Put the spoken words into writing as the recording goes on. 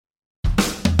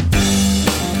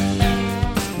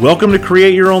Welcome to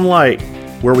Create Your Own Light,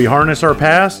 where we harness our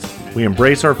past, we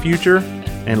embrace our future,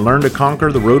 and learn to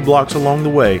conquer the roadblocks along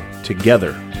the way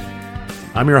together.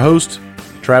 I'm your host,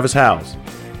 Travis Howes.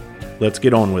 Let's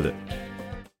get on with it.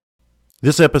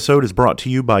 This episode is brought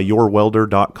to you by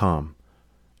YourWelder.com.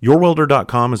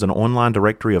 YourWelder.com is an online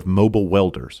directory of mobile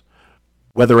welders.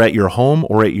 Whether at your home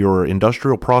or at your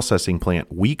industrial processing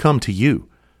plant, we come to you.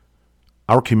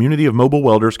 Our community of mobile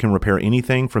welders can repair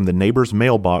anything from the neighbor's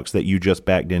mailbox that you just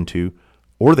backed into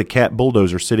or the cat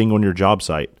bulldozer sitting on your job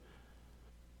site.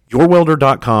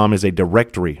 YourWelder.com is a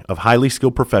directory of highly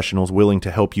skilled professionals willing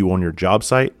to help you on your job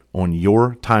site on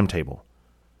your timetable.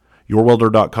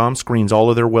 YourWelder.com screens all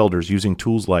of their welders using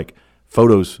tools like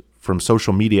photos from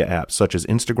social media apps such as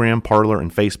Instagram, Parler,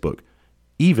 and Facebook,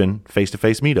 even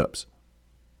face-to-face meetups.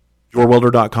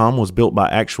 YourWelder.com was built by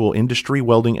actual industry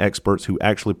welding experts who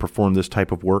actually perform this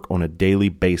type of work on a daily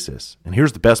basis. And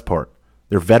here's the best part.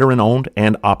 They're veteran-owned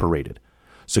and operated.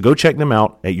 So go check them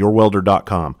out at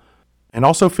YourWelder.com. And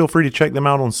also feel free to check them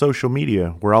out on social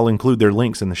media, where I'll include their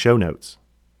links in the show notes.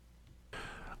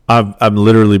 I've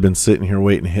literally been sitting here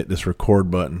waiting to hit this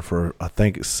record button for, I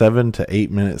think, 7 to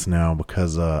 8 minutes now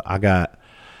because I got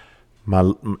my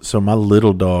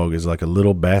little dog is like a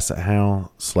little Basset Hound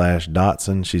 /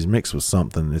 Dotson. She's mixed with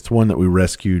something. It's one that we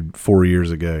rescued 4 years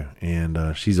ago,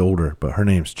 and she's older, but her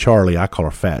name's Charlie. I call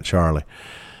her Fat Charlie.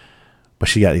 But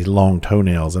she got these long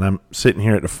toenails, and I'm sitting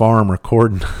here at the farm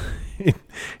recording.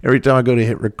 Every time I go to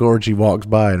hit record, she walks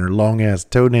by, and her long-ass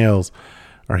toenails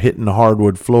are hitting the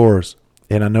hardwood floors,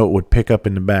 and I know it would pick up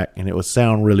in the back, and it would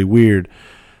sound really weird.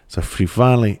 So she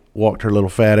finally walked her little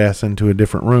fat ass into a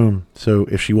different room. So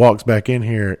if she walks back in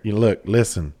here, you look,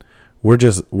 listen, we're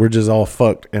just all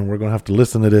fucked, and we're gonna have to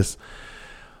listen to this,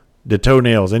 the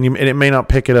toenails, and it may not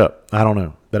pick it up. I don't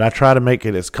know, but I try to make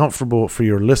it as comfortable for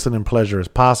your listening pleasure as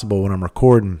possible when I'm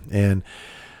recording. And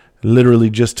literally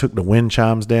just took the wind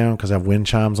chimes down because I have wind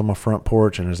chimes on my front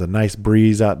porch, and there's a nice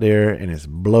breeze out there, and it's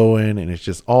blowing, and it's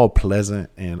just all pleasant.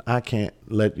 And I can't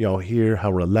let y'all hear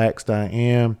how relaxed I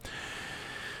am.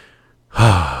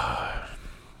 I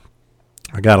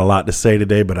got a lot to say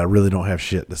today, but I really don't have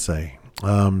shit to say.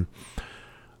 I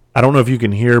don't know if you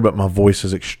can hear, but my voice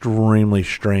is extremely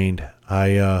strained.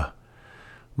 My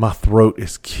throat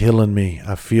is killing me.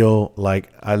 I feel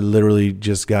like I literally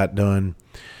just got done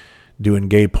doing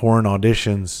gay porn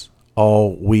auditions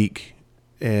all week,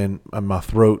 and my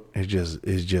throat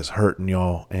is just hurting,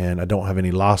 y'all. And I don't have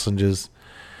any lozenges.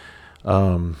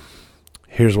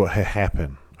 Here's what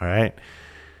happened. All right.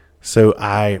 So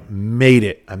I made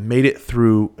it. I made it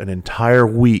through an entire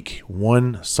week,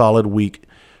 one solid week,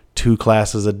 2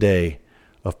 classes a day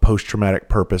of post-traumatic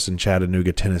purpose in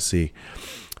Chattanooga, Tennessee.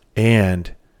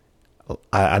 And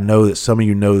I know that some of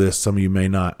you know this, some of you may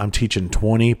not. I'm teaching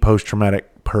 20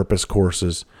 post-traumatic purpose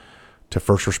courses to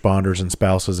first responders and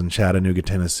spouses in Chattanooga,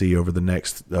 Tennessee over the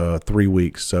next 3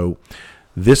 weeks. So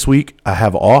this week I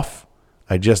have off.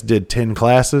 I just did 10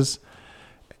 classes.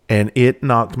 And it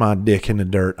knocked my dick in the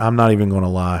dirt. I'm not even going to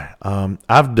lie.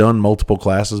 I've done multiple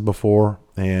classes before,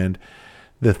 and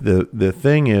the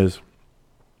thing is,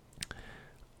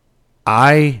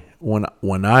 when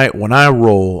I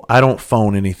roll, I don't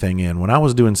phone anything in. When I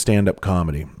was doing stand-up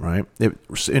comedy, right?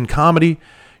 In comedy,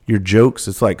 your jokes,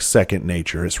 it's like second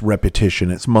nature. It's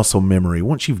repetition. It's muscle memory.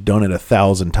 Once you've done it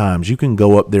 1,000 times, you can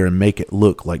go up there and make it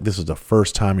look like this is the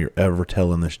first time you're ever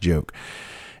telling this joke.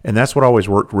 And that's what I always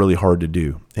worked really hard to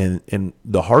do. And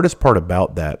the hardest part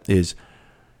about that is,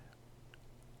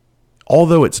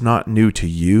 although it's not new to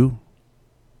you,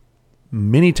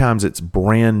 many times it's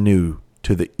brand new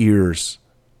to the ears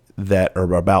that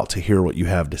are about to hear what you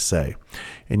have to say.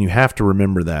 And you have to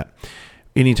remember that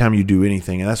anytime you do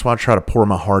anything. And that's why I try to pour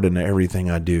my heart into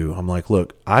everything I do. I'm like,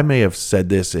 look, I may have said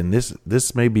this, and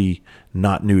this may be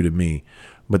not new to me,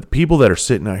 but the people that are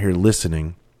sitting out here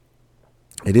listening,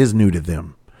 it is new to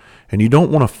them. And you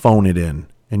don't want to phone it in,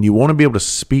 and you want to be able to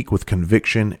speak with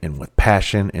conviction and with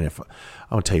passion. And I'm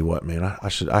gonna tell you what, man, I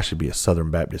should be a Southern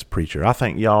Baptist preacher. I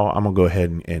think, y'all, I'm gonna go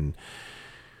ahead and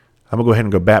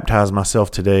go baptize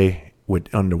myself today with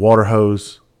underwater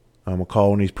hose. I'm gonna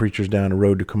call one of these preachers down the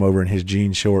road to come over in his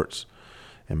jean shorts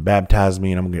and baptize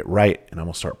me, and I'm gonna get right, and I'm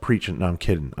gonna start preaching. No, I'm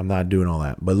kidding. I'm not doing all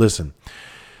that. But listen,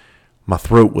 my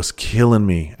throat was killing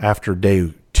me after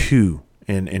day 2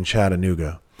 in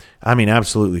Chattanooga. I mean,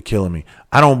 absolutely killing me.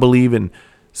 I don't believe in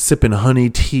sipping honey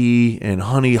tea and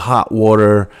honey hot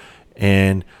water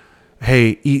and,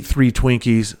 hey, eat 3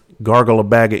 Twinkies, gargle a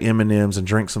bag of M&Ms, and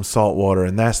drink some salt water,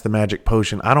 and that's the magic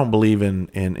potion. I don't believe in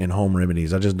home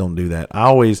remedies. I just don't do that.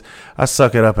 I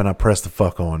suck it up and I press the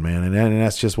fuck on, man, and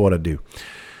that's just what I do.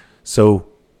 So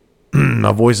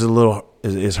my voice is a little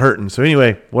is hurting. So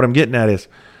anyway, what I'm getting at is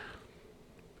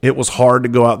it was hard to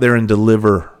go out there and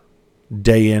deliver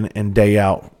day in and day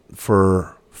out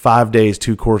for 5 days,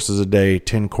 2 courses a day,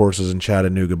 10 courses in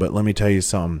Chattanooga. But let me tell you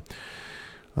something.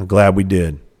 I'm glad we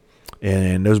did.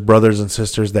 And those brothers and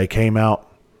sisters, they came out.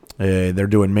 They're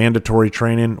doing mandatory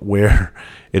training where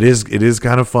it is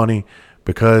kind of funny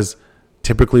because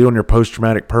typically on your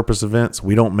post-traumatic purpose events,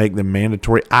 we don't make them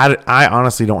mandatory. I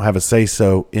honestly don't have a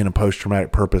say-so in a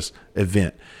post-traumatic purpose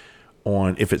event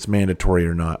on if it's mandatory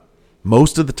or not.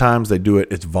 Most of the times they do it,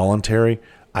 it's voluntary.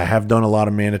 I have done a lot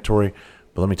of mandatory,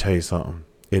 but let me tell you something.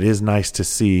 It is nice to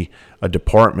see a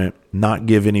department not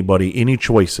give anybody any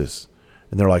choices.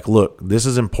 And they're like, look, this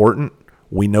is important.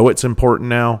 We know it's important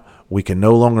now. We can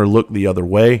no longer look the other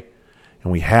way.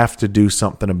 And we have to do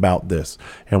something about this.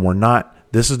 And we're not,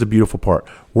 this is the beautiful part.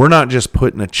 We're not just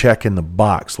putting a check in the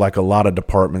box like a lot of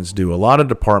departments do. A lot of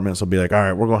departments will be like, all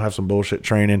right, we're going to have some bullshit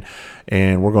training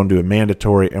and we're going to do a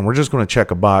mandatory and we're just going to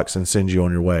check a box and send you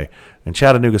on your way. And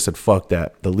Chattanooga said, fuck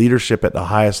that. The leadership at the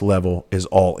highest level is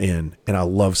all in. And I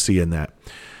love seeing that.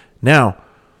 Now,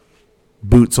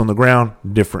 boots on the ground,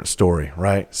 different story,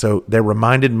 right? So they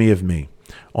reminded me of me.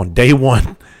 On day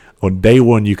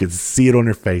one, you could see it on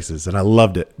their faces. And I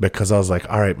loved it because I was like,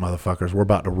 all right, motherfuckers, we're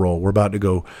about to roll. We're about to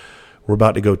go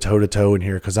toe to toe in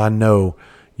here. Cause I know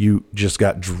you just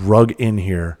got drug in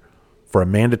here for a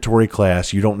mandatory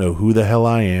class. You don't know who the hell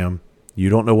I am. You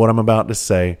don't know what I'm about to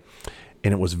say.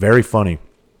 And it was very funny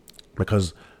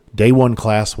because day one,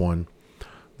 class one,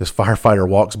 this firefighter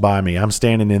walks by me. I'm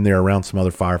standing in there around some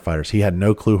other firefighters. He had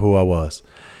no clue who I was.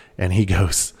 And he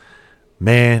goes,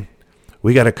 man,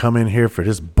 we got to come in here for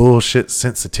this bullshit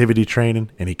sensitivity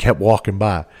training. And he kept walking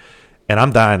by. And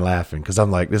I'm dying laughing because I'm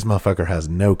like, this motherfucker has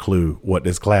no clue what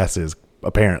this class is,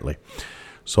 apparently.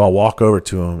 So I walk over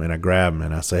to him and I grab him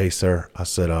and I say, hey, sir. I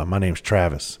said, my name's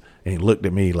Travis. And he looked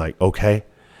at me like, okay.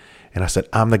 And I said,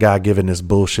 I'm the guy giving this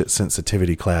bullshit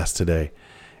sensitivity class today.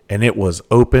 And it was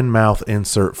open mouth,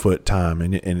 insert foot time.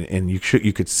 And you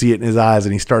could see it in his eyes.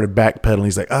 And he started backpedaling.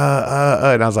 He's like,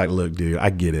 And I was like, look, dude, I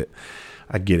get it.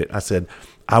 I said,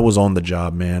 I was on the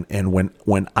job, man. And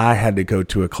when I had to go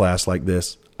to a class like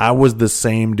this, I was the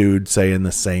same dude saying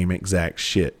the same exact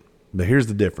shit. But here's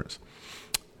the difference.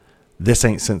 This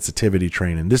ain't sensitivity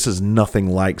training. This is nothing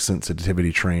like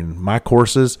sensitivity training. My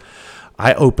courses,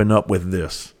 I open up with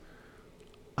this.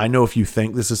 I know if you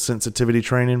think this is sensitivity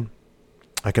training,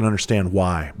 I can understand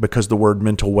why. Because the word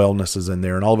mental wellness is in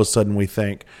there. And all of a sudden we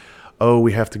think, oh,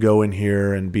 we have to go in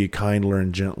here and be kinder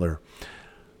and gentler.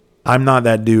 I'm not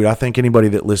that dude. I think anybody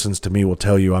that listens to me will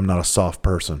tell you I'm not a soft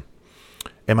person.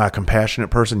 Am I a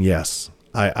compassionate person? Yes.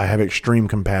 I have extreme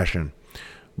compassion.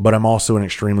 But I'm also an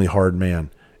extremely hard man.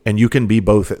 And you can be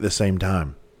both at the same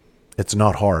time. It's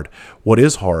not hard. What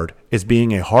is hard is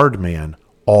being a hard man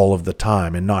all of the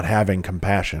time and not having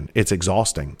compassion. It's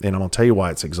exhausting. And I'm going to tell you why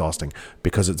it's exhausting.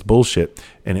 Because it's bullshit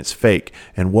and it's fake.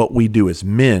 And what we do as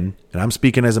men, and I'm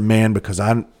speaking as a man because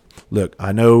I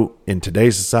know in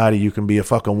today's society you can be a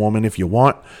fucking woman if you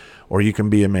want, or you can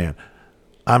be a man.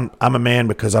 I'm a man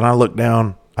because when I look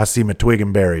down, I see my twig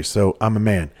and berries. So I'm a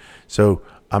man. So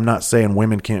I'm not saying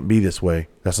women can't be this way.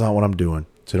 That's not what I'm doing.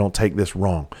 So don't take this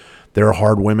wrong. There are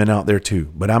hard women out there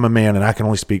too, but I'm a man and I can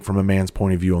only speak from a man's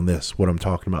point of view on this, what I'm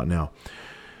talking about now.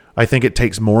 I think it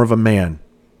takes more of a man,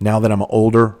 now that I'm an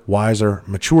older, wiser,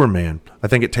 mature man, I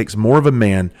think it takes more of a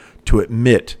man to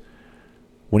admit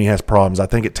when he has problems. I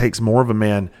think it takes more of a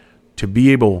man to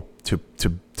be able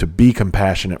to be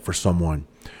compassionate for someone.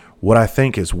 What I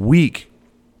think is weak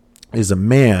is a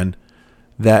man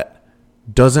that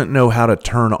doesn't know how to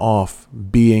turn off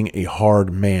being a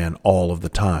hard man all of the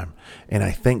time. And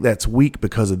I think that's weak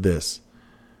because of this.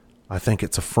 I think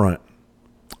it's a front.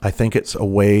 I think it's a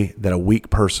way that a weak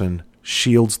person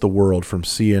shields the world from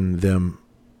seeing them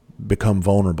become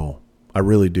vulnerable. I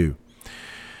really do.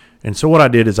 And so what I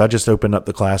did is I just opened up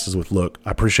the classes with, look,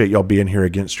 I appreciate y'all being here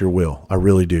against your will. I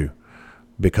really do.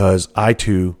 Because I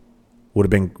too would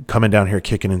have been coming down here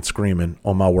kicking and screaming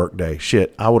on my work day.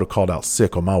 Shit, I would have called out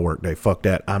sick on my work day. Fuck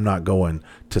that. I'm not going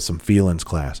to some feelings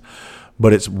class.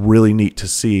 But it's really neat to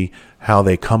see how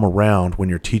they come around when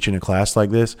you're teaching a class like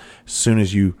this. As soon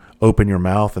as you open your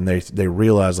mouth and they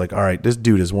realize like, all right, this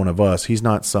dude is one of us. He's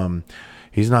not some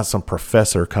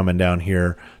professor coming down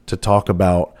here to talk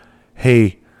about,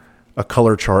 hey, a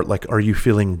color chart, like, are you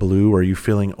feeling blue? Are you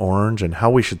feeling orange? And how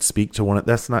we should speak to one.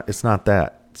 It's not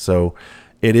that. So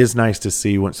it is nice to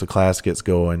see once the class gets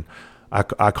going,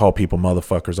 I call people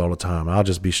motherfuckers all the time. I'll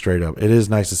just be straight up. It is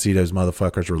nice to see those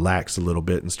motherfuckers relax a little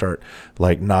bit and start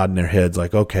like nodding their heads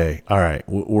like, okay, all right,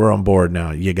 we're on board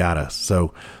now. You got us.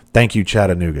 So thank you,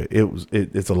 Chattanooga.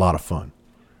 It's a lot of fun.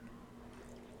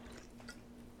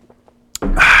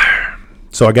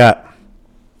 So I got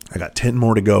 10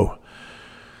 more to go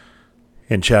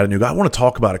in Chattanooga. I want to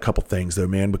talk about a couple things though,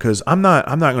 man, because I'm not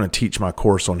going to teach my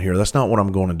course on here. That's not what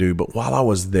I'm going to do. But while I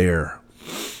was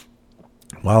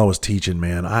teaching,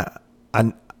 man,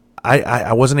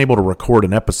 I wasn't able to record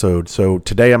an episode. So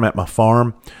today I'm at my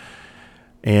farm,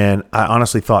 and I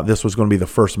honestly thought this was going to be the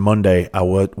first Monday I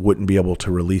wouldn't be able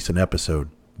to release an episode,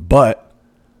 but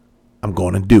I'm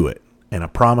going to do it. And I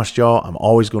promised y'all I'm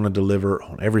always going to deliver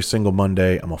on every single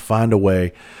Monday. I'm going to find a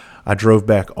way. I drove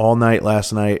back all night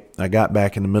last night. I got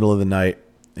back in the middle of the night,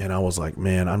 and I was like,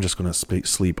 man, I'm just going to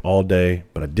sleep all day.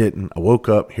 But I didn't. I woke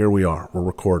up. Here we are. We're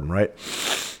recording, right?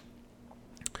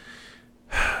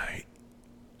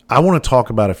 I want to talk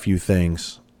about a few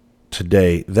things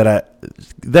today that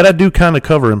I do kind of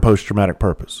cover in post-traumatic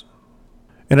purpose.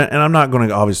 And I'm not going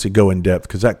to obviously go in depth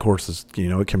because that course is,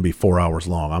 it can be 4 hours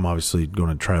long. I'm obviously going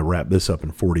to try to wrap this up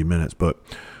in 40 minutes. But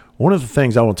one of the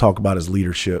things I want to talk about is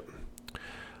leadership.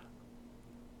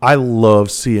 I love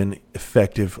seeing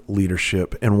effective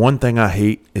leadership. And one thing I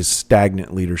hate is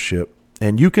stagnant leadership.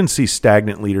 And you can see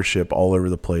stagnant leadership all over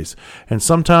the place. And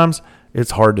sometimes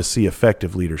it's hard to see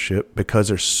effective leadership because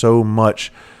there's so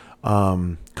much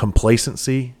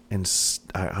complacency and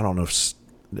stagnance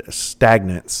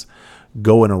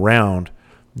going around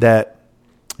that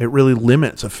it really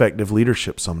limits effective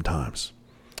leadership sometimes.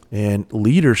 And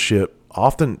leadership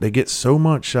often they get so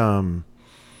much I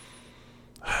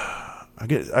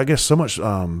guess so much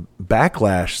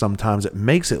backlash sometimes. It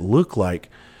makes it look like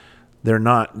they're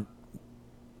not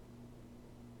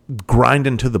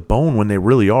grinding to the bone when they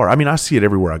really are. I mean, I see it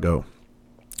everywhere I go.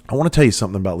 I want to tell you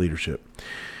something about leadership.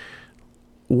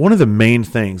 One of the main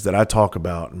things that I talk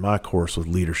about in my course with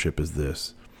leadership is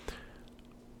this.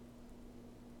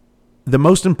 The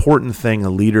most important thing a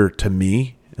leader to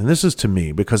me, and this is to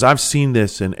me because I've seen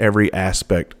this in every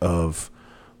aspect of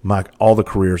all the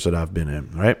careers that I've been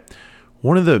in, right?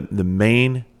 One of the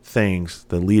main things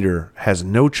the leader has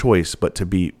no choice but to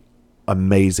be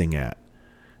amazing at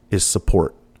is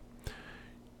support.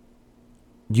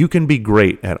 You can be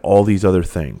great at all these other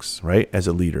things, right, as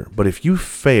a leader. But if you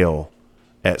fail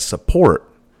at support,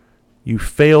 you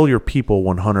fail your people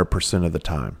 100% of the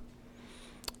time.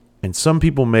 And some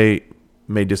people may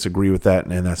disagree with that,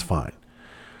 and that's fine.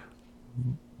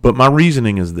 But my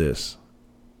reasoning is this.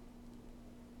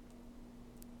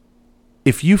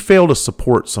 If you fail to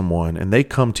support someone and they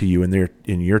come to you in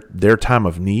their time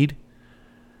of need,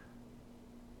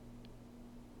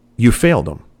 you failed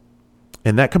them.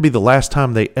 And that could be the last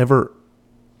time they ever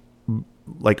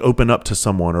open up to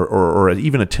someone or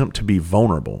even attempt to be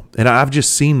vulnerable. And I've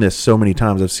just seen this so many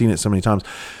times. I've seen it so many times.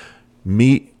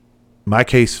 My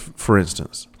case, for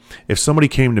instance, if somebody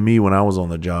came to me when I was on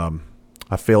the job,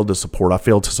 I failed to support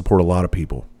a lot of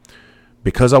people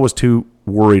because I was too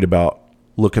worried about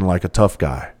looking like a tough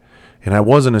guy. And I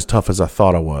wasn't as tough as I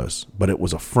thought I was, but it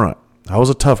was a front. I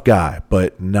was a tough guy,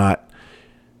 but not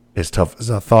as tough as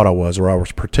I thought I was, or I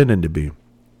was pretending to be.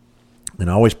 And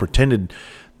I always pretended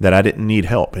that I didn't need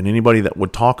help. And anybody that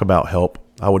would talk about help,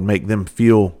 I would make them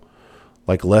feel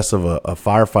like less of a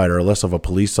firefighter, or less of a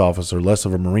police officer, less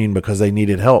of a Marine because they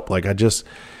needed help.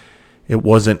 It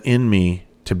wasn't in me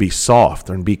to be soft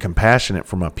and be compassionate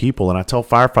for my people. And I tell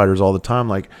firefighters all the time,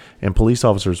 and police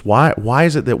officers, why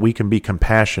is it that we can be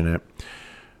compassionate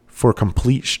for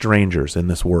complete strangers in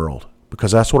this world?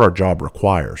 Because that's what our job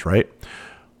requires, right?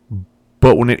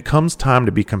 But when it comes time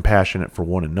to be compassionate for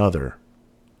one another,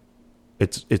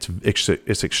 it's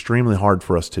extremely hard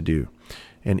for us to do.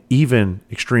 And even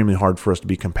extremely hard for us to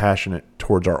be compassionate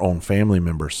towards our own family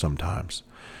members sometimes.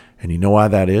 And you know why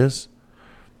that is?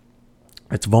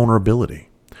 It's vulnerability.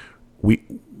 We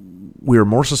are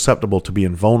more susceptible to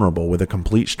being vulnerable with a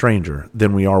complete stranger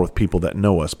than we are with people that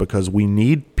know us, because we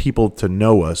need people to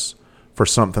know us for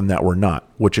something that we're not,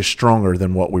 which is stronger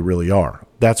than what we really are.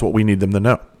 That's what we need them to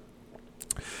know.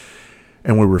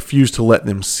 And we refuse to let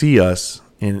them see us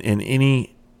in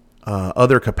any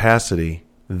other capacity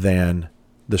than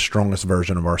the strongest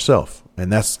version of ourselves.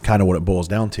 And that's kind of what it boils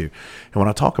down to. And when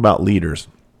I talk about leaders,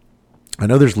 I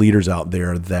know there's leaders out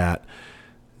there that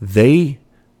they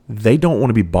don't want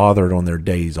to be bothered on their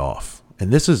days off.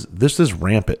 And this is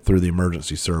rampant through the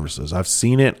emergency services. I've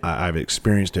seen it. I've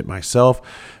experienced it myself.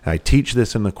 I teach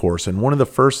this in the course. And one of the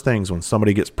first things when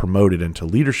somebody gets promoted into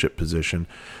leadership position,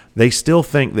 they still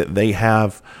think that they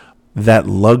have that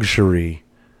luxury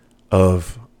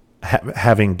of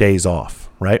having days off,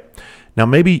 right? Now,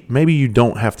 maybe you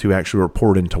don't have to actually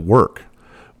report into work,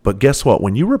 but guess what?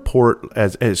 When you report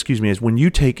as when you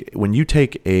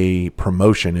take a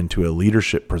promotion into a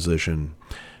leadership position,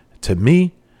 to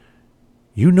me,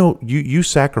 you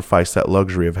sacrifice that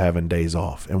luxury of having days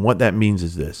off. And what that means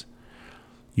is this: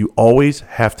 you always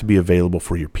have to be available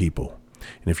for your people.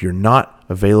 And if you're not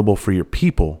available for your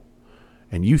people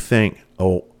and you think,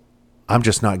 oh, I'm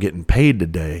just not getting paid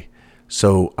today,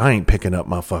 so I ain't picking up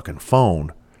my fucking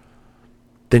phone,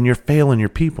 then you're failing your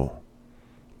people.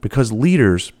 Because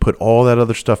leaders put all that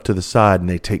other stuff to the side and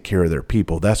they take care of their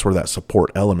people. That's where that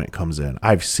support element comes in.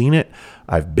 I've seen it.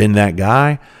 I've been that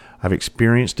guy. I've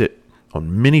experienced it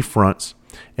on many fronts,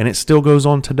 and it still goes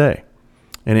on today.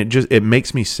 And it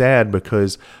makes me sad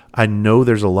because I know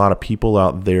there's a lot of people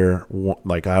out there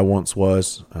like I once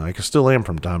was. I still am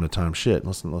from time to time. Shit,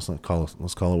 let's call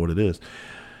it what it is.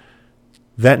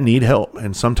 That need help,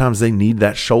 and sometimes they need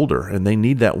that shoulder, and they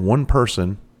need that one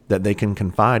person that they can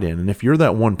confide in. And if you're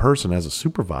that one person as a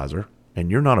supervisor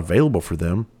and you're not available for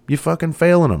them, you fucking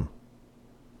failing them.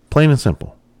 Plain and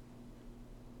simple.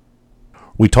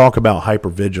 We talk about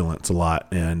hypervigilance a lot,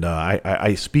 and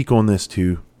I speak on this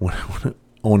too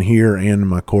on here and in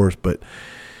my course, but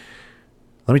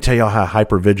let me tell y'all how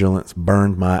hypervigilance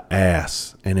burned my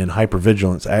ass. And then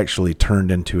hypervigilance actually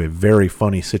turned into a very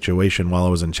funny situation while I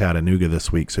was in Chattanooga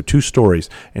this week. So 2 stories,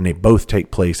 and they both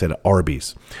take place at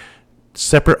Arby's.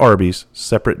 Separate Arby's,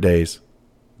 separate days.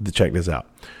 Check this out.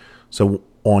 So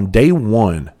on day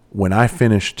 1, when I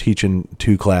finished teaching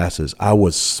 2 classes, I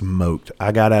was smoked.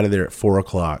 I got out of there at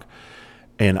 4:00,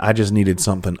 and I just needed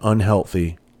something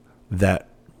unhealthy that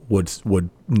would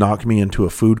knock me into a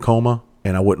food coma,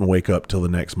 and I wouldn't wake up till the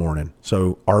next morning.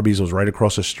 So Arby's was right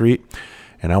across the street,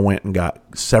 and I went and got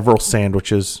several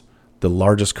sandwiches, the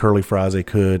largest curly fries they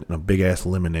could, and a big-ass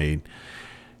lemonade.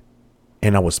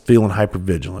 And I was feeling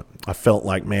hypervigilant. I felt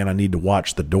like, man, I need to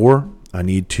watch the door. I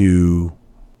need to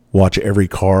watch every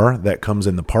car that comes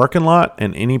in the parking lot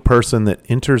and any person that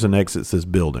enters and exits this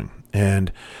building.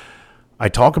 And I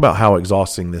talk about how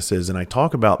exhausting this is, and I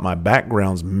talk about my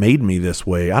backgrounds made me this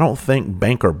way. I don't think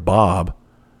Banker Bob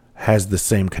has the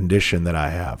same condition that I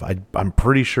have. I'm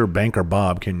pretty sure Banker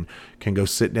Bob can go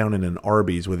sit down in an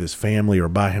Arby's with his family or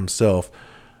by himself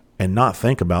and not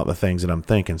think about the things that I'm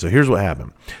thinking. So here's what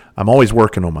happened. I'm always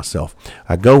working on myself.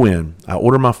 I go in, I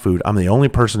order my food. I'm the only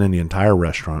person in the entire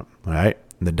restaurant, all right,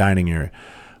 in the dining area.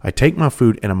 I take my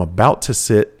food, and I'm about to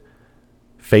sit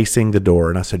facing the door.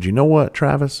 And I said, you know what,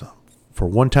 Travis? For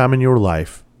one time in your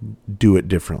life, do it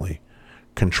differently.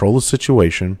 Control the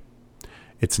situation.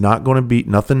 It's not going to be,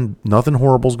 nothing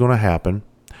horrible is going to happen.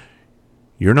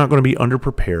 You're not going to be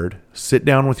underprepared. Sit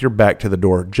down with your back to the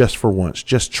door just for once.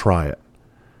 Just try it.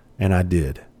 And I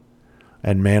did.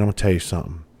 And man, I'm going to tell you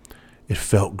something. It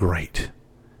felt great.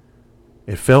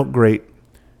 It felt great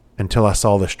until I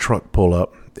saw this truck pull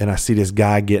up, and I see this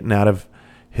guy getting out of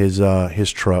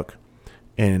his truck.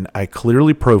 And I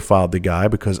clearly profiled the guy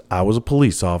because I was a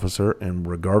police officer, and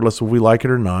regardless if we like it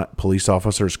or not, police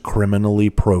officers criminally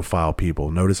profile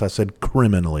people. Notice I said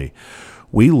criminally.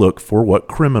 We look for what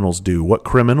criminals do, what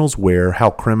criminals wear, how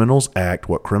criminals act,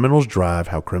 what criminals drive,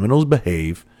 how criminals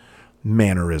behave,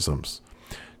 mannerisms.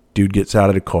 Dude gets out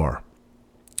of the car.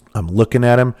 I'm looking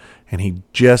at him, and he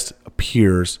just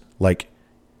appears like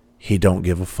he don't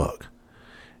give a fuck.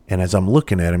 And as I'm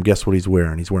looking at him, guess what he's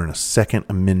wearing? He's wearing a Second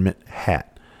Amendment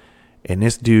hat. And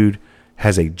this dude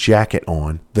has a jacket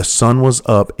on. The sun was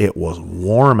up. It was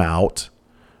warm out.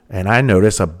 And I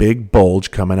noticed a big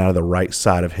bulge coming out of the right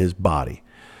side of his body.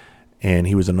 And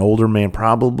he was an older man,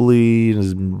 probably in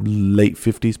his late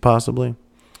 50s, possibly.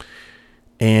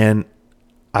 And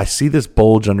I see this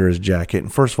bulge under his jacket.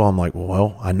 And first of all, I'm like,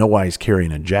 well, I know why he's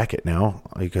carrying a jacket now.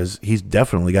 Because he's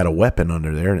definitely got a weapon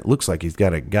under there. And it looks like he's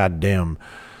got a goddamn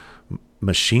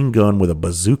machine gun with a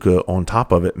bazooka on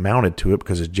top of it mounted to it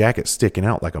because his jacket's sticking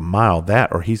out like a mile.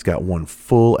 That, or he's got one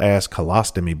full-ass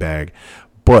colostomy bag.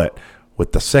 But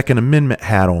with the Second Amendment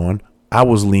hat on, I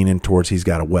was leaning towards he's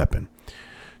got a weapon.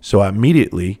 So I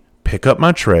immediately pick up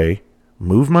my tray,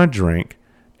 move my drink,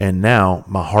 and now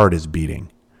my heart is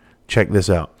beating. Check this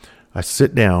out. I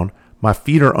sit down, my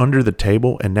feet are under the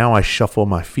table, and now I shuffle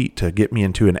my feet to get me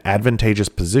into an advantageous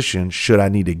position should I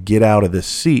need to get out of this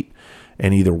seat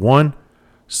and either 1,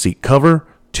 seek cover,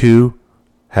 2,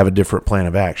 have a different plan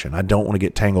of action. I don't want to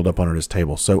get tangled up under this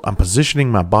table. So I'm positioning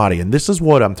my body, and this is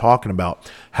what I'm talking about,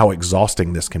 how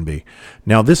exhausting this can be.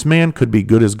 Now, this man could be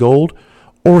good as gold,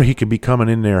 or he could be coming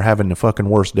in there having the fucking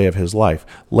worst day of his life.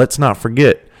 Let's not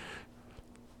forget,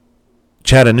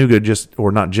 Chattanooga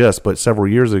but several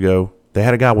years ago, They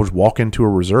had a guy was walk into a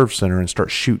reserve center and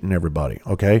start shooting everybody.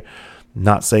 Okay.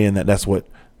 Not saying that that's what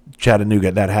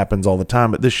Chattanooga, that happens all the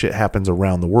time, but this shit happens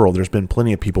around the world. There's been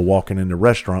plenty of people walking into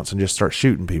restaurants and just start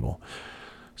shooting people.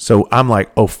 So I'm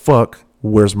like, oh, fuck,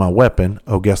 where's my weapon?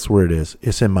 Oh, guess where it is?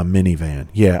 It's in my minivan.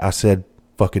 Yeah, I said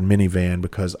fucking minivan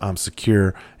because I'm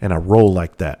secure and I roll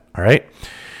like that. All right.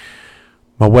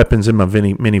 My weapon's in my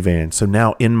minivan. So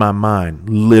now in my mind,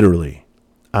 literally,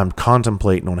 I'm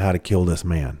contemplating on how to kill this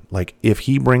man. Like, if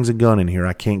he brings a gun in here,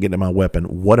 I can't get to my weapon.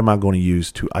 What am I going to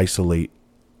use to isolate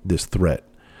this threat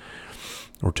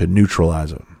or to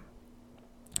neutralize him?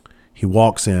 He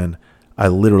walks in. I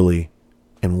literally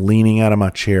am leaning out of my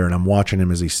chair and I'm watching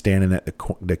him as he's standing at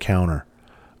the counter.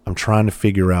 I'm trying to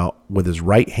figure out with his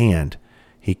right hand,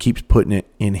 he keeps putting it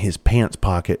in his pants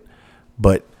pocket,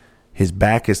 but his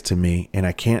back is to me, and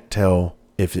I can't tell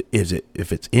if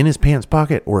it's in his pants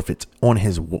pocket or if it's on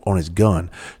his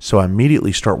gun. So I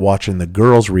immediately start watching the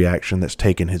girl's reaction that's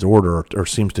taking his order or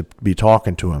seems to be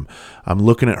talking to him. I'm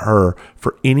looking at her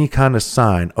for any kind of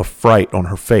sign of fright on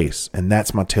her face, and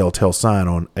that's my telltale sign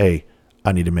on, hey,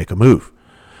 I need to make a move.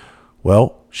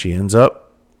 Well, she ends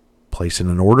up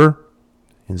placing an order,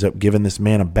 ends up giving this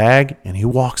man a bag, and he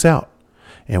walks out.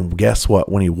 And guess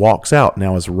what? When he walks out,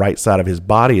 now his right side of his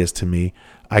body is to me.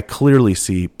 I clearly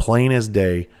see, plain as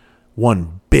day,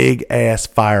 one big ass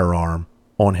firearm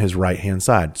on his right hand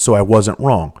side. So I wasn't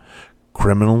wrong.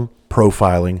 Criminal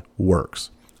profiling works.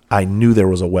 I knew there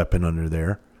was a weapon under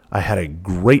there. I had a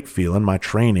great feeling. My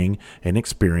training and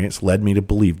experience led me to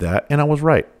believe that, and I was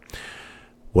right.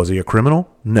 Was he a criminal?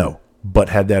 No. But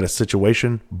had that a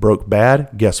situation broke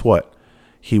bad, guess what?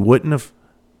 He wouldn't have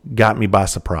got me by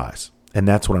surprise. And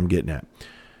that's what I'm getting at.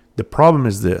 The problem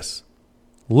is this.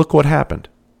 Look what happened.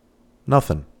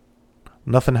 Nothing.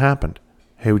 Nothing happened.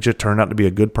 He just turned out to be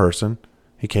a good person.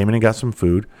 He came in and got some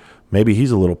food. Maybe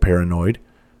he's a little paranoid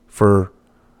for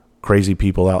crazy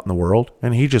people out in the world,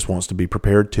 and he just wants to be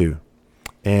prepared too.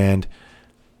 And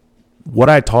what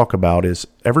I talk about is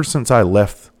ever since I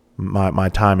left my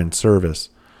time in service,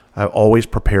 I always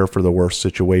prepare for the worst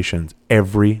situations.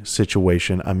 Every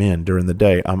situation I'm in during the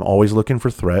day, I'm always looking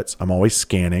for threats. I'm always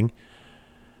scanning,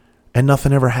 and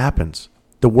nothing ever happens.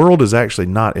 The world is actually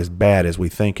not as bad as we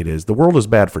think it is. The world is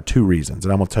bad for two reasons,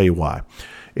 and I'm going to tell you why.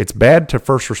 It's bad to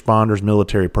first responders,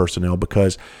 military personnel,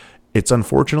 because it's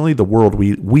unfortunately the world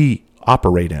we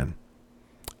operate in.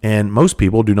 And most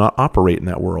people do not operate in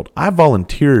that world. I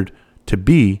volunteered to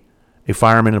be a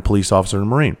fireman, a police officer, and a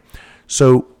Marine.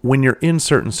 So when you're in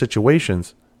certain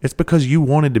situations, it's because you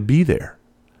wanted to be there.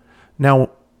 Now,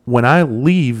 when I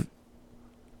leave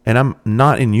and I'm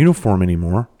not in uniform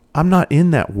anymore, I'm not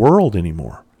in that world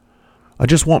anymore. I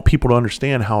just want people to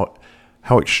understand how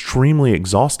extremely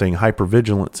exhausting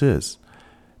hypervigilance is.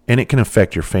 And it can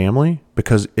affect your family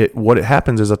because what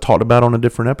happens is, I talked about on a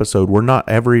different episode, we're not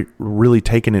ever really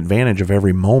taking advantage of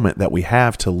every moment that we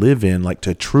have to live in, like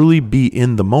to truly be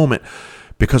in the moment,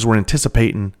 because we're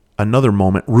anticipating another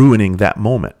moment ruining that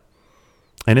moment.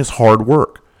 And it's hard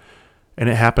work. And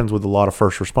it happens with a lot of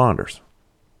first responders.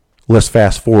 Let's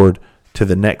fast forward to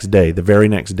the next day, the very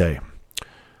next day.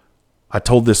 I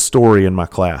told this story in my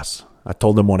class. I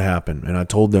told them what happened. And I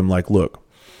told them, like, look,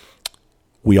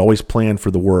 we always plan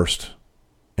for the worst.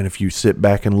 And if you sit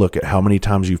back and look at how many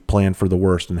times you've planned for the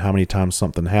worst and how many times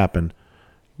something happened,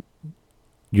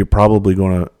 you're probably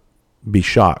going to be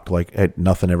shocked, like, hey,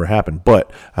 nothing ever happened.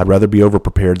 But I'd rather be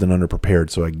overprepared than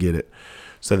underprepared, so I get it.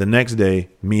 So the next day,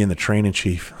 me and the training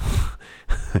chief,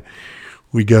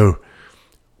 we go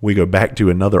back to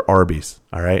another Arby's,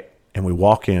 all right? And we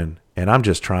walk in, and I'm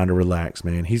just trying to relax,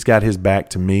 man. He's got his back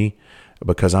to me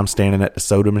because I'm standing at the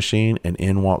soda machine, and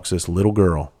in walks this little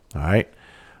girl, all right?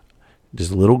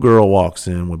 This little girl walks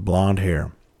in with blonde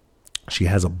hair. She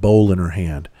has a bowl in her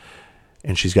hand.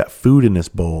 And she's got food in this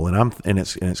bowl, and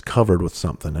it's covered with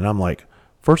something. And I'm like,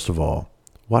 first of all,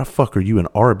 why the fuck are you in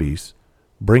Arby's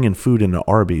bringing food into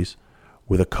Arby's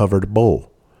with a covered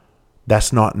bowl?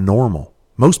 That's not normal.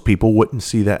 Most people wouldn't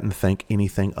see that and think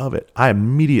anything of it. I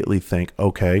immediately think,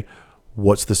 okay,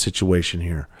 what's the situation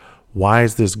here? Why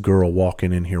is this girl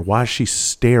walking in here? Why is she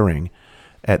staring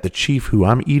at the chief who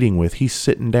I'm eating with? He's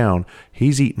sitting down.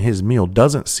 He's eating his meal,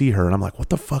 doesn't see her. And I'm like, what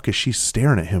the fuck is she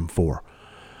staring at him for?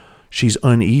 She's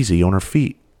uneasy on her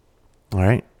feet, all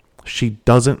right? She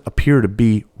doesn't appear to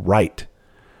be right.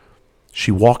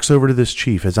 She walks over to this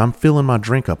chief. As I'm filling my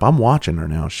drink up, I'm watching her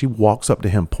now. She walks up to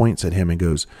him, points at him, and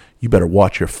goes, you better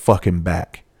watch your fucking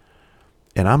back.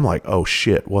 And I'm like, oh,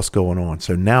 shit, what's going on?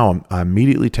 So now I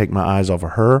immediately take my eyes off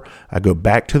of her. I go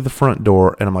back to the front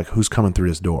door, and I'm like, who's coming through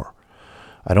this door?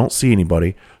 I don't see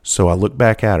anybody, so I look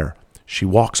back at her. She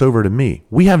walks over to me.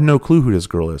 We have no clue who this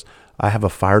girl is. I have a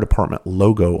fire department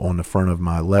logo on the front of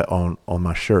my on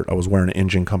my shirt. I was wearing an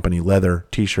Engine Company leather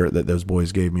T-shirt that those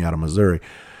boys gave me out of Missouri,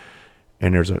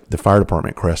 and there's the fire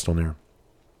department crest on there.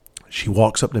 She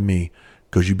walks up to me,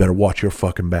 goes, "You better watch your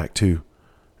fucking back too,"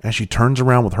 and she turns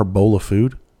around with her bowl of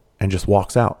food and just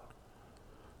walks out.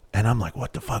 And I'm like,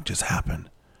 "What the fuck just happened?"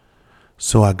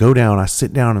 So I go down, I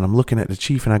sit down, and I'm looking at the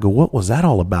chief, and I go, "What was that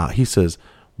all about?" He says,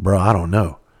 "Bro, I don't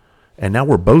know." And now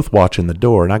we're both watching the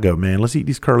door, and I go, "Man, let's eat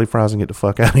these curly fries and get the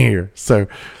fuck out of here." So,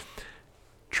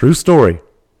 true story.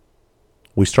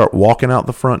 We start walking out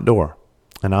the front door,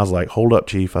 and I was like, "Hold up,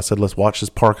 Chief." I said, "Let's watch this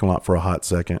parking lot for a hot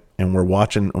second." And we're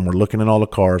watching, and we're looking at all the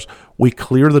cars. We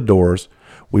clear the doors.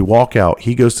 We walk out.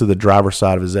 He goes to the driver's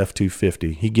side of his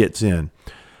F-250. He gets in.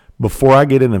 Before I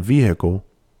get in a vehicle,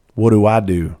 what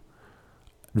do?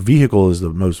 The vehicle is the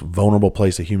most vulnerable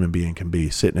place a human being can be,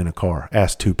 sitting in a car.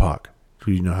 Ask Tupac.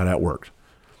 You know how that worked.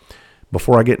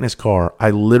 Before I get in this car,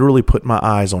 I literally put my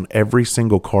eyes on every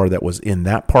single car that was in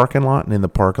that parking lot and in the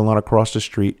parking lot across the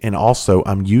street. And also,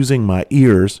 I'm using my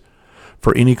ears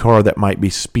for any car that might be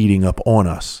speeding up on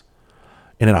us.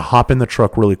 And then I hop in the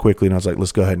truck really quickly, and I was like,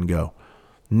 "Let's go ahead and go."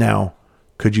 Now,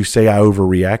 could you say I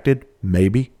overreacted?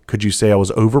 Maybe. Could you say I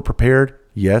was overprepared?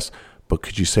 Yes. But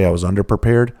could you say I was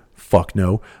underprepared? Fuck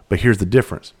no. But here's the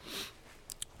difference.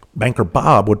 Banker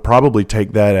Bob would probably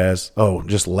take that as, oh,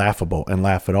 just laughable and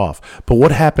laugh it off. But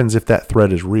what happens if that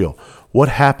threat is real? What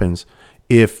happens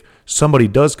if somebody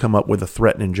does come up with a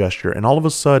threatening gesture and all of a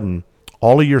sudden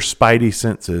all of your spidey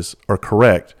senses are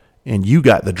correct and you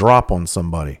got the drop on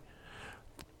somebody?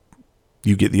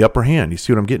 You get the upper hand. You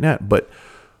see what I'm getting at? But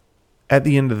at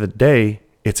the end of the day,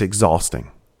 it's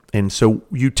exhausting. And so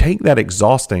you take that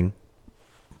exhausting,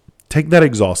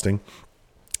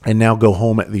 and now go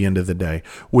home at the end of the day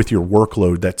with your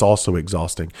workload that's also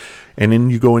exhausting. And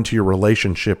then you go into your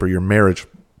relationship or your marriage.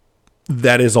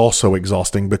 That is also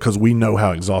exhausting because we know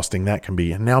how exhausting that can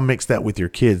be. And now mix that with your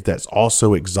kids. That's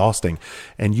also exhausting.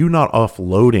 And you not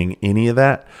offloading any of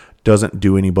that doesn't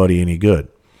do anybody any good.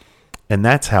 And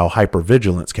that's how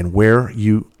hypervigilance can wear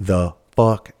you the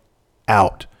fuck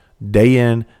out. Day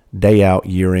in, day out,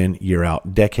 year in, year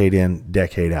out, decade in,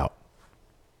 decade out.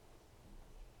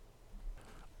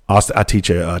 I teach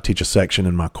a section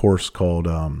in my course called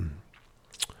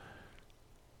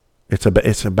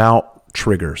it's about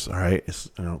triggers. All right,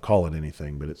 I don't call it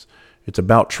anything, but it's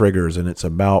about triggers, and it's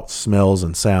about smells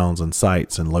and sounds and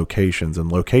sights and locations.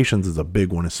 And locations is a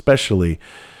big one, especially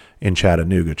in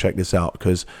Chattanooga. Check this out,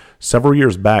 because several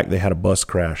years back they had a bus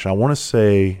crash. I want to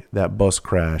say that bus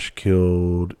crash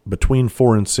killed between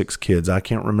 4 and 6 kids. I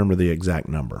can't remember the exact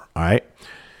number. All right.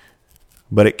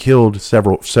 But it killed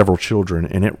several children,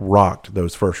 and it rocked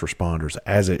those first responders,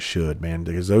 as it should, man.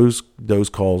 Because those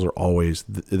calls are always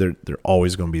they're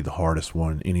always going to be the hardest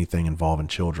one. Anything involving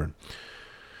children.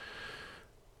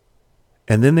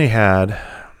 And then they had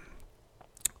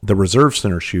the Reserve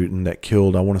Center shooting that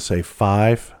killed, I want to say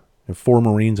 4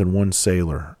 Marines and 1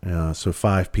 sailor, so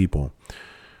 5 people.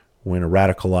 When a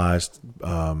radicalized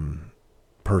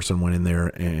person went in there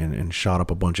and shot up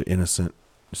a bunch of innocent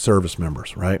service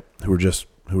members, right? Who were just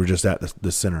at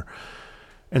the center.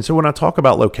 And so when I talk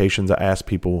about locations, I ask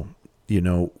people,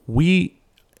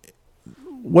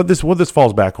 what this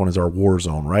falls back on is our war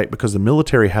zone, right? Because the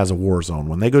military has a war zone.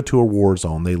 When they go to a war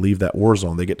zone, they leave that war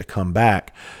zone. They get to come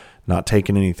back, not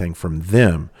taking anything from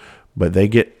them, but they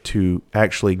get to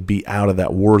actually be out of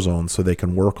that war zone so they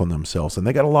can work on themselves. And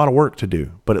they got a lot of work to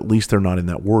do, but at least they're not in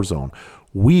that war zone.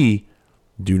 We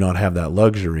do not have that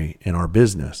luxury in our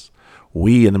business.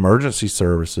 We in emergency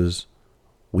services,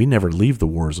 we never leave the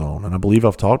war zone. And I believe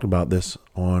I've talked about this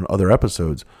on other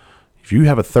episodes. If you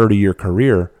have a 30-year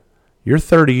career, you're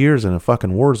 30 years in a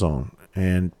fucking war zone.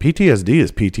 And PTSD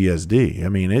is PTSD. I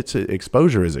mean,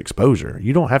 exposure is exposure.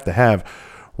 You don't have to have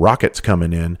rockets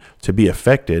coming in to be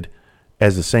affected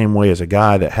as the same way as a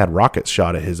guy that had rockets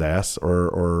shot at his ass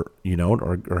or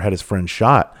had his friend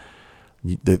shot.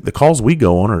 The calls we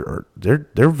go on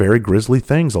they're very grisly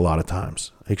things a lot of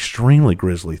times, extremely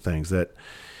grisly things that,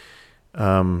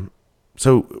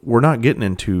 so we're not getting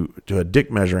into a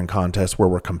dick measuring contest where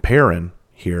we're comparing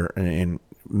here in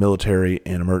military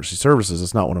and emergency services.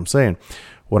 That's not what I'm saying.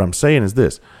 What I'm saying is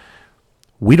this: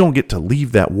 we don't get to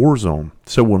leave that war zone.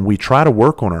 So when we try to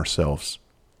work on ourselves,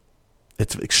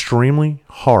 it's extremely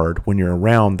hard when you're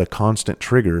around the constant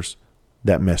triggers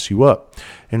that mess you up.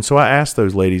 And so I asked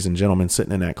those ladies and gentlemen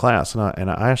sitting in that class, and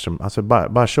I asked them, I said,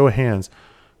 by show of hands,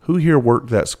 who here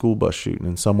worked that school bus shooting?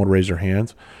 And some would raise their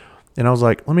hands. And I was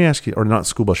like, let me ask you, or not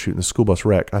school bus shooting, the school bus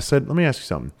wreck. I said, let me ask you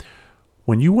something.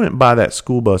 When you went by that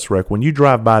school bus wreck, when you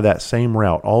drive by that same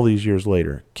route all these years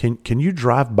later, can you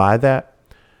drive by that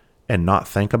and not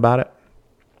think about it?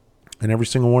 And every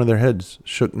single one of their heads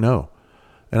shook no.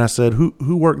 And I said,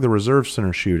 who worked the Reserve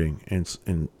Center shooting? And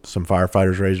some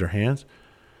firefighters raised their hands.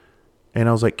 And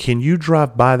I was like, can you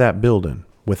drive by that building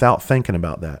without thinking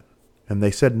about that? And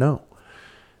they said no.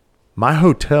 My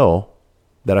hotel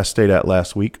that I stayed at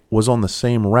last week was on the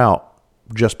same route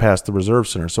just past the Reserve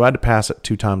Center. So I had to pass it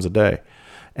 2 times a day.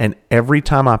 And every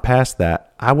time I passed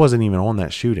that, I wasn't even on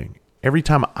that shooting. Every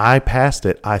time I passed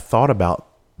it, I thought about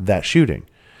that shooting.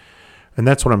 And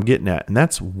that's what I'm getting at. And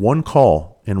that's one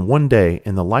call in one day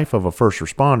in the life of a first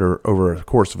responder over the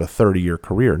course of a 30-year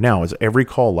career. Now, is every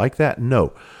call like that?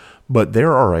 No. But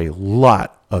there are a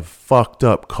lot of fucked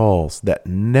up calls that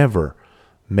never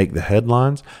make the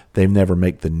headlines. They never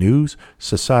make the news.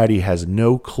 Society has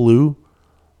no clue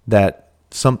that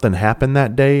something happened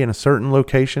that day in a certain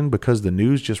location because the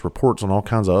news just reports on all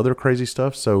kinds of other crazy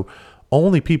stuff. So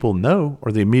only people know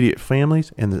are the immediate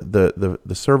families and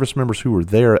the service members who were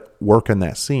there working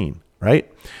that scene,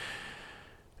 right?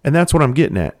 And that's what I'm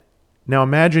getting at. Now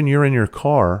imagine you're in your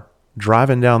car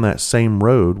driving down that same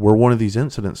road where one of these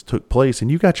incidents took place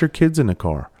and you got your kids in the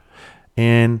car.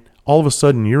 And all of a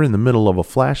sudden you're in the middle of a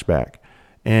flashback.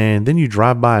 And then you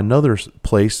drive by another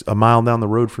place a mile down the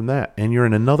road from that, and you're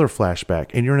in another flashback,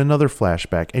 and you're in another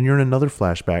flashback, and you're in another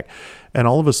flashback. And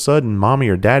all of a sudden, mommy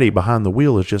or daddy behind the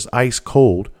wheel is just ice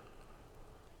cold.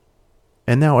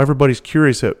 And now everybody's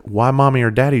curious at why mommy or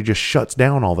daddy just shuts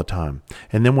down all the time.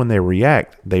 And then when they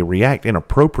react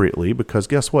inappropriately because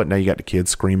guess what? Now you got the kids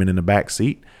screaming in the back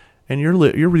seat, and you're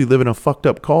reliving a fucked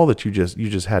up call that you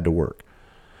just had to work.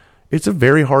 It's a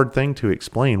very hard thing to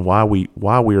explain why we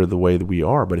are the way that we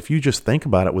are. But if you just think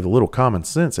about it with a little common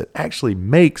sense, it actually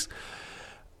makes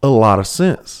a lot of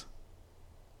sense.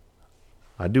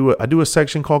 I do a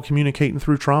section called Communicating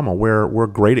Through Trauma where we're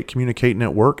great at communicating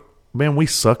at work. Man, we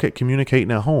suck at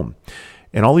communicating at home.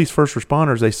 And all these first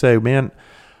responders, they say, man,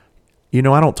 I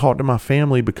don't talk to my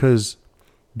family because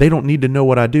they don't need to know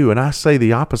what I do. And I say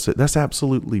the opposite. That's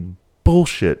absolutely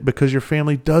bullshit, because your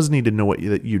family does need to know what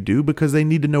you do, because they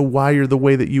need to know why you're the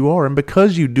way that you are. And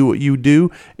because you do what you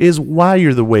do is why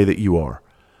you're the way that you are.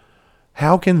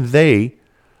 How can they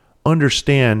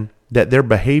understand that their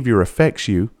behavior affects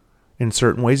you in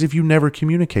certain ways if you never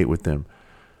communicate with them?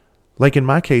 Like in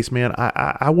my case, man,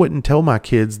 I wouldn't tell my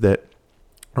kids that,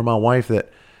 or my wife, that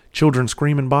children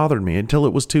screaming bothered me until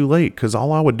it was too late, because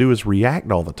all I would do is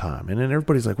react all the time. And then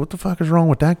everybody's like, what the fuck is wrong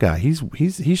with that guy?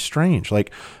 He's strange.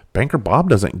 Like, Banker Bob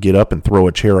doesn't get up and throw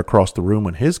a chair across the room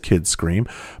when his kids scream.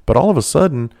 But all of a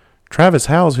sudden, Travis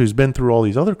Howes, who's been through all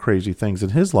these other crazy things in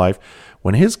his life,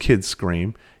 when his kids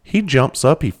scream, he jumps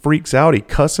up, he freaks out, he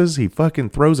cusses, he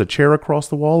fucking throws a chair across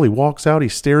the wall, he walks out, he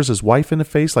stares his wife in the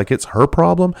face like it's her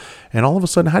problem. And all of a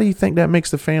sudden, how do you think that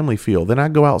makes the family feel? Then I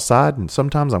go outside and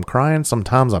sometimes I'm crying,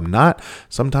 sometimes I'm not,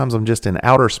 sometimes I'm just in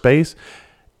outer space.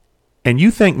 And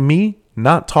you think me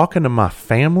not talking to my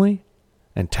family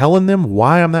and telling them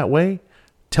why I'm that way?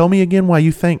 Tell me again why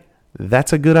you think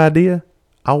that's a good idea.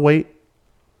 I'll wait.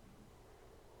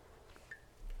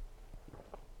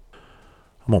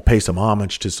 I'm going to pay some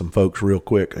homage to some folks real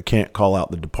quick. I can't call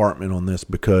out the department on this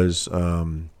because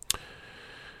I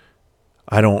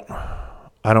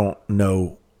don't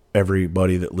know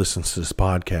everybody that listens to this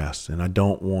podcast, and I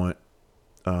don't want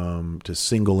to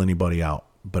single anybody out.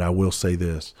 But I will say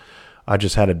this. I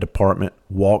just had a department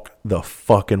walk the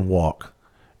fucking walk,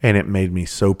 and it made me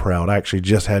so proud. I actually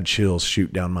just had chills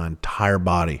shoot down my entire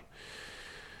body.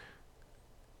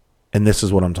 And this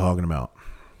is what I'm talking about.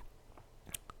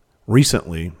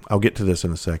 Recently, I'll get to this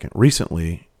in a second.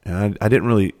 Recently, and I didn't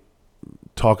really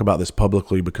talk about this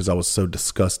publicly because I was so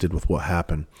disgusted with what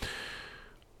happened.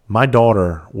 My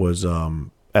daughter was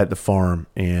at the farm,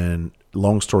 and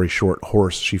long story short,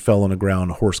 she fell on the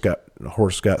ground. Horse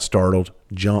got startled,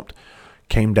 jumped,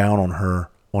 came down on her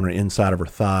inside of her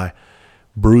thigh,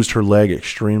 bruised her leg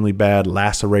extremely bad,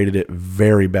 lacerated it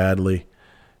very badly,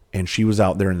 and she was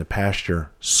out there in the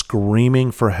pasture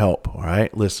screaming for help. All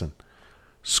right, listen.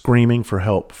 Screaming for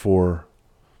help for,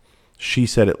 she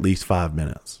said, at least 5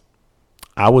 minutes.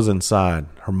 I was inside.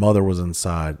 Her mother was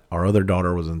inside. Our other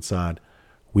daughter was inside.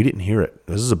 We didn't hear it.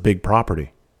 This is a big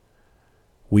property.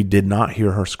 We did not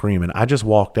hear her screaming. I just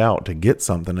walked out to get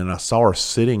something, and I saw her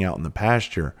sitting out in the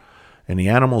pasture, and the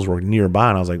animals were nearby,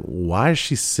 and I was like, why is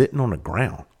she sitting on the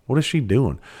ground? What is she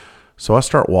doing? So I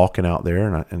start walking out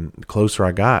there, and the closer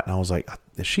I got, and I was like,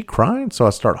 is she crying? So I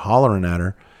start hollering at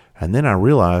her, and then I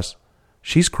realized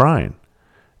she's crying.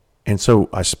 And so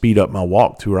I speed up my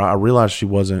walk to her. I realized she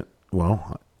wasn't,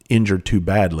 injured too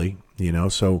badly.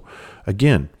 So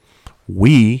again,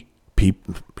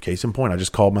 case in point, I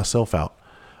just called myself out.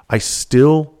 I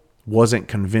still wasn't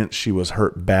convinced she was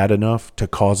hurt bad enough to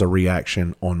cause a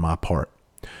reaction on my part,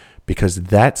 because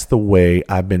that's the way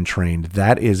I've been trained.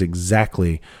 That is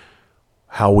exactly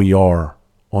how we are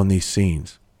on these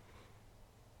scenes.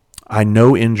 I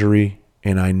know injury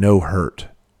and I know hurt,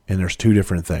 and there's two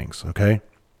different things, okay?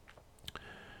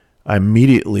 I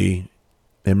immediately,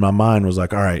 in my mind, was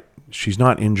like, all right, she's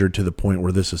not injured to the point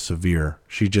where this is severe.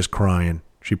 She's just crying.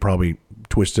 She probably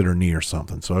twisted her knee or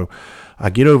something. So I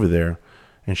get over there,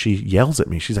 and she yells at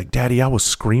me. She's like, Daddy, I was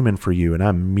screaming for you. And I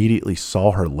immediately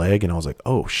saw her leg, and I was like,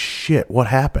 oh, shit, what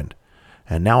happened?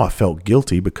 And now I felt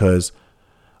guilty because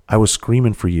I was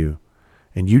screaming for you,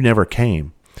 and you never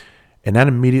came. And that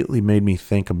immediately made me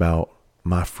think about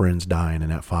my friends dying in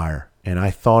that fire. And I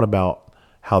thought about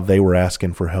how they were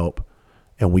asking for help,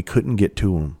 and we couldn't get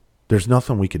to them. There's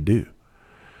nothing we could do.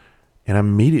 And I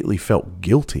immediately felt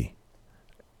guilty.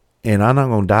 And I'm not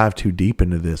going to dive too deep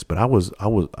into this, but I was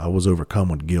overcome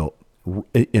with guilt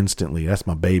instantly. That's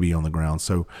my baby on the ground.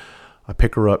 So I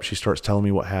pick her up. She starts telling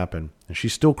me what happened, and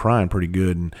she's still crying pretty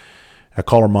good. And I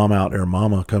call her mom out there.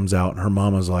 Mama comes out, and her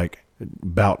mama's like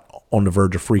about on the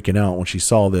verge of freaking out when she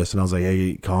saw this. And I was like,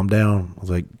 hey, calm down. I was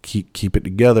like, keep it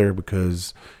together,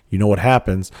 because you know what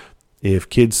happens. If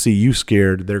kids see you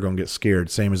scared, they're going to get scared.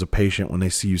 Same as a patient. When they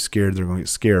see you scared, they're going to get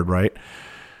scared, right?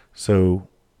 So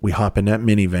we hop in that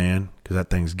minivan, because that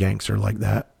thing's gangster like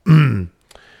that.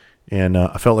 And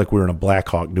I felt like we were in a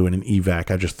Blackhawk doing an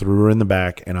evac. I just threw her in the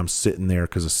back, and I'm sitting there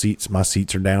because my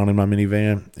seats are down in my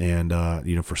minivan,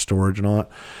 and for storage and all that.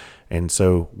 And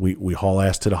so we haul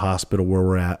ass to the hospital where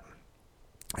we're at,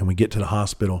 and we get to the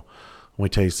hospital. Let me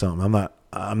tell you something.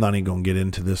 I'm not even going to get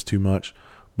into this too much,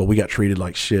 but we got treated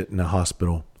like shit in the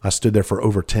hospital. I stood there for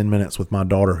over 10 minutes with my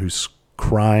daughter, who's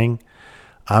crying.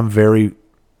 I'm very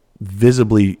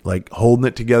visibly like holding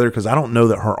it together, because I don't know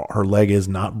that her leg is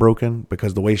not broken,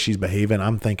 because the way she's behaving,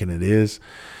 I'm thinking it is.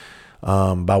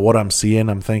 By what I'm seeing,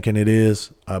 I'm thinking it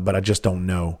is, but I just don't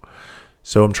know.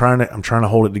 So I'm trying to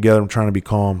hold it together. I'm trying to be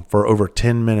calm. For over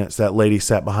 10 minutes, that lady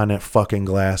sat behind that fucking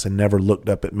glass and never looked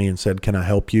up at me and said, can I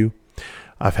help you?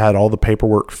 I've had all the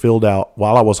paperwork filled out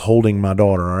while I was holding my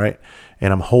daughter, all right?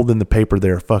 And I'm holding the paper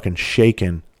there, fucking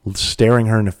shaking, staring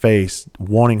her in the face,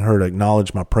 wanting her to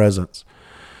acknowledge my presence.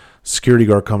 Security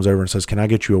guard comes over and says, can I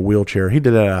get you a wheelchair? He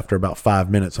did that after about 5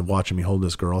 minutes of watching me hold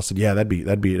this girl. I said, yeah, that'd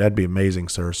be amazing,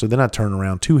 sir. So then I turn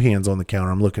around, 2 hands on the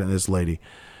counter. I'm looking at this lady.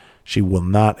 She will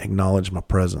not acknowledge my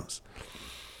presence.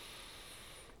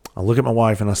 I look at my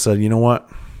wife and I said, you know what?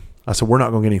 I said, we're not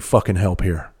going to get any fucking help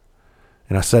here.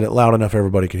 And I said it loud enough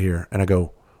everybody could hear. And I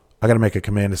go, I got to make a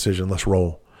command decision. Let's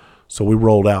roll. So we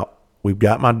rolled out. We've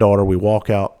got my daughter. We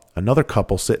walk out. Another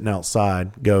couple sitting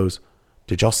outside goes,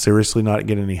 did y'all seriously not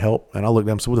get any help? And I looked at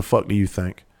them and said, what the fuck do you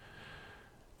think?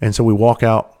 And so we walk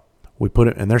out. We put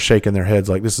it, and they're shaking their heads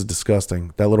like, this is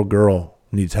disgusting. That little girl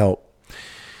needs help.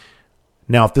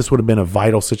 Now, if this would have been a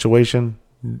vital situation,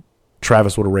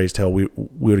 Travis would have raised hell. We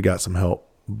would have got some help.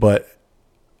 But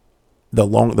the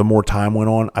more time went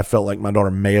on, I felt like my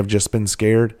daughter may have just been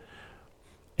scared,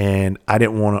 and I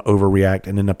didn't want to overreact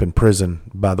and end up in prison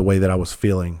by the way that I was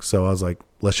feeling. So I was like,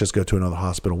 let's just go to another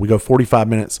hospital. We go 45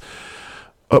 minutes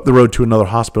up the road to another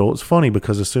hospital. It's funny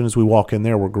because as soon as we walk in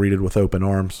there, we're greeted with open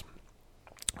arms,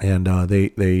 and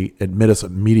they admit us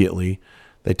immediately.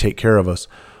 They take care of us.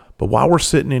 But while we're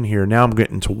sitting in here, now I'm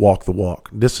getting to walk the walk.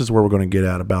 This is where we're going to get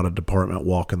at about a department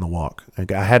walking the walk.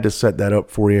 I had to set that up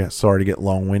for you. Sorry to get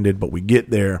long-winded, but we get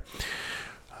there.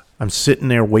 I'm sitting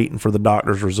there waiting for the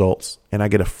doctor's results, and I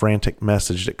get a frantic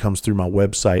message that comes through my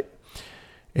website,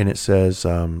 and it says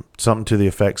something to the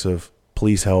effects of,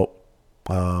 please help.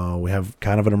 We have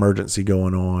kind of an emergency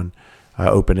going on. I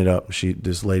open it up.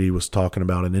 This lady was talking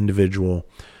about an individual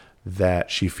that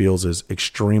she feels is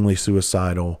extremely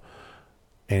suicidal,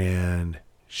 and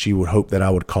she would hope that I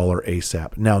would call her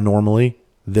ASAP. Now, normally,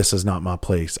 this is not my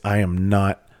place. I am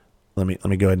not, let me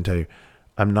go ahead and tell you,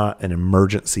 I'm not an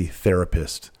emergency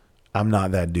therapist. I'm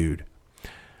not that dude.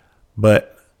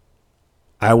 But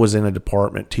I was in a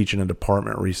department, teaching a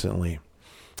department recently,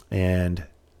 and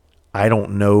I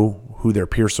don't know who their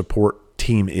peer support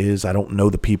team is. I don't know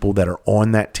the people that are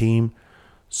on that team.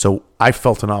 So I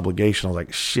felt an obligation. I was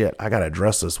like, shit, I got to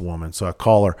address this woman. So I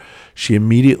call her. She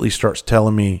immediately starts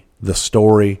telling me the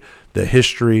story, the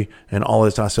history, and all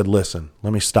this. And I said, listen,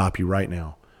 let me stop you right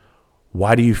now.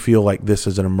 Why do you feel like this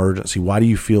is an emergency? Why do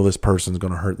you feel this person's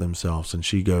going to hurt themselves? And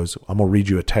she goes, I'm going to read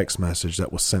you a text message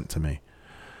that was sent to me.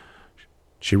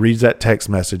 She reads that text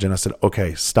message, and I said,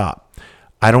 okay, stop.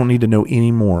 I don't need to know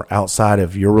any more outside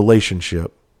of your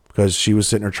relationship because she was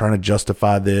sitting there trying to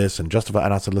justify this and justify.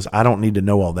 And I said, listen, I don't need to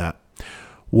know all that.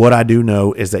 What I do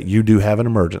know is that you do have an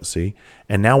emergency,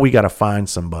 and now we got to find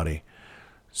somebody.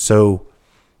 So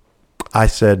I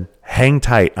said, hang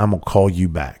tight. I'm going to call you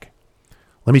back.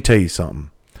 Let me tell you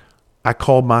something. I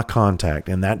called my contact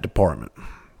in that department.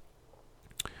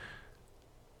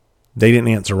 They didn't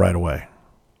answer right away.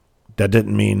 That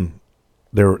didn't mean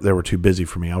they were too busy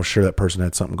for me. I was sure that person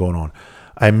had something going on.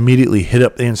 I immediately hit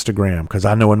up the Instagram because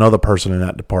I know another person in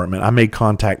that department. I made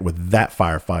contact with that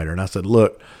firefighter, and I said,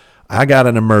 look, I got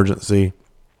an emergency.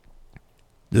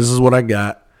 This is what I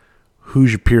got.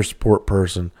 Who's your peer support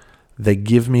person? They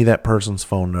give me that person's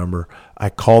phone number. I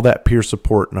call that peer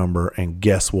support number, and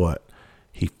guess what?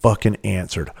 He fucking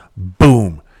answered.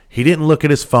 Boom. He didn't look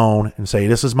at his phone and say,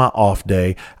 this is my off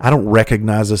day. I don't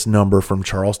recognize this number from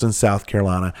Charleston, South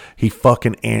Carolina. He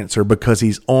fucking answered because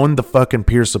he's on the fucking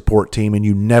peer support team, and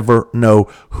you never know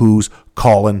who's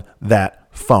calling that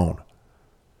phone.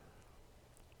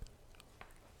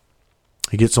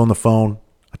 He gets on the phone.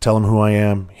 I tell him who I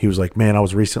am. He was like, man, I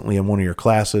was recently in one of your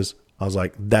classes. I was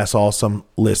like, that's awesome.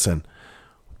 Listen,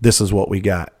 this is what we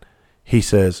got. He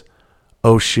says,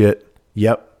 oh shit.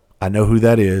 Yep. I know who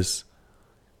that is.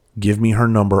 Give me her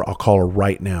number. I'll call her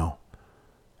right now.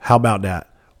 How about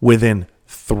that? Within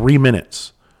 3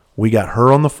 minutes, we got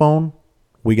her on the phone.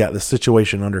 We got the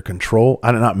situation under control.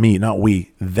 Not me, not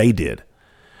we. They did.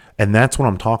 And that's what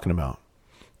I'm talking about.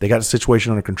 They got the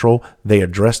situation under control. They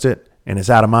addressed it. And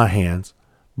it's out of my hands,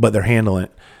 but they're handling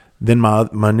it. Then my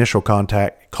initial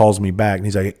contact calls me back, and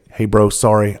he's like, hey, bro,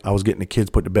 sorry. I was getting the kids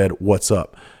put to bed. What's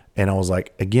up? And I was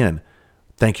like, again,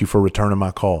 thank you for returning my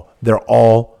call. They're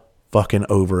all fucking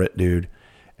over it, dude.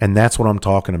 And that's what I'm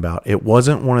talking about. It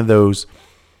wasn't one of those,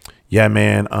 yeah,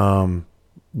 man,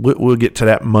 we'll get to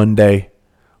that Monday.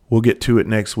 We'll get to it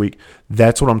next week.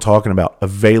 That's what I'm talking about.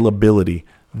 Availability.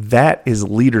 That is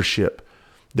leadership.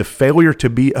 The failure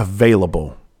to be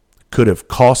available could have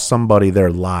cost somebody their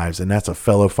lives, and that's a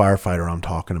fellow firefighter I'm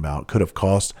talking about. Could have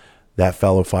cost that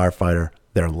fellow firefighter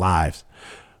their lives.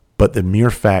 But the mere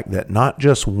fact that not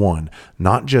just one,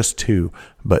 not just two,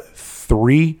 but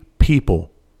 3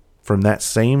 people from that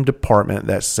same department,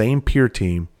 that same peer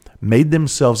team, made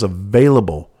themselves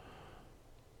available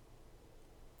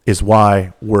is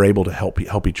why we're able to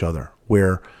help each other.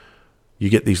 Where you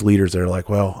get these leaders that are like,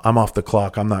 well, I'm off the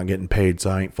clock. I'm not getting paid,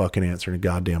 so I ain't fucking answering a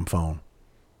goddamn phone.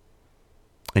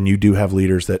 And you do have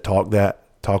leaders that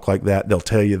talk like that. They'll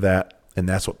tell you that, and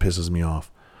that's what pisses me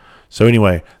off. So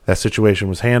anyway, that situation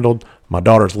was handled. My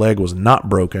daughter's leg was not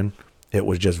broken. It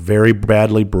was just very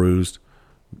badly bruised,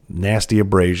 nasty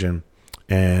abrasion,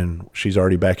 and she's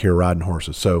already back here riding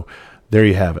horses. So there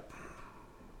you have it.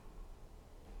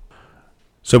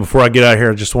 So before I get out of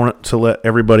here, I just wanted to let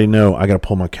everybody know I got to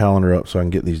pull my calendar up so I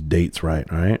can get these dates right,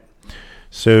 all right?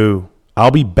 So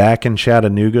I'll be back in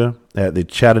Chattanooga at the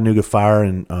Chattanooga Fire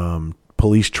and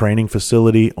Police Training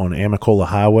Facility on Amicola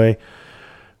Highway.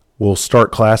 We'll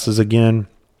start classes again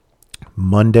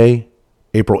Monday,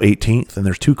 April 18th, and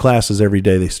there's 2 classes every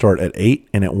day. They start at 8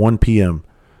 and at 1 p.m.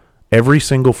 Every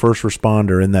single first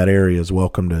responder in that area is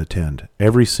welcome to attend.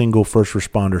 Every single first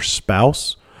responder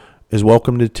spouse is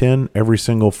welcome to attend. Every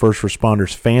single first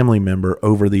responder's family member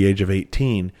over the age of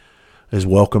 18 is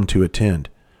welcome to attend.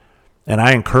 And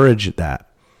I encourage that.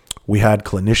 We had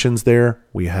clinicians there.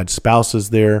 We had spouses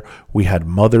there. We had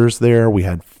mothers there. We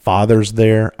had fathers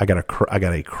there. I got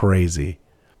a crazy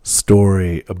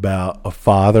story about a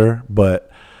father,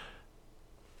 but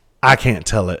I can't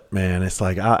tell it, man. It's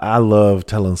like I love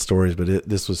telling stories, but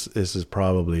this is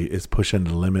probably it's pushing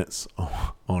the limits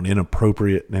on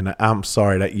inappropriate. And I'm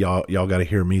sorry that y'all got to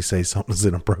hear me say something's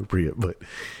inappropriate, but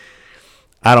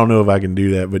I don't know if I can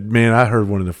do that. But man, I heard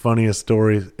one of the funniest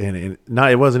stories, and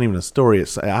it wasn't even a story.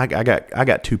 I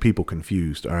got 2 people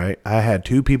confused. All right, I had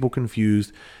 2 people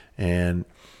confused, and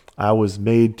I was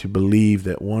made to believe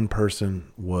that one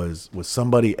person was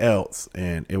somebody else,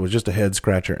 and it was just a head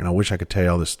scratcher. And I wish I could tell you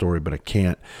all this story, but I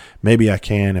can't. Maybe I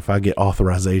can. If I get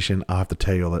authorization, I'll have to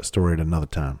tell you all that story at another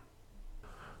time.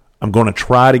 I'm going to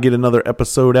try to get another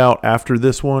episode out after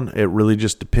this one. It really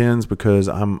just depends because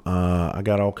I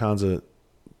got all kinds of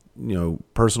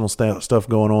personal stuff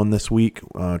going on this week,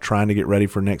 trying to get ready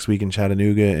for next week in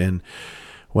Chattanooga. And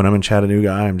when I'm in Chattanooga,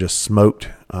 I am just smoked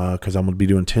because I'm going to be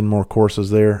doing 10 more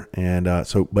courses there. And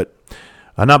but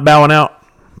I'm not bowing out.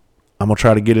 I'm going to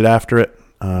try to get it after it.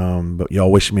 But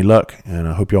y'all wish me luck, and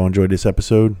I hope y'all enjoyed this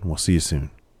episode. We'll see you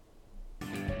soon.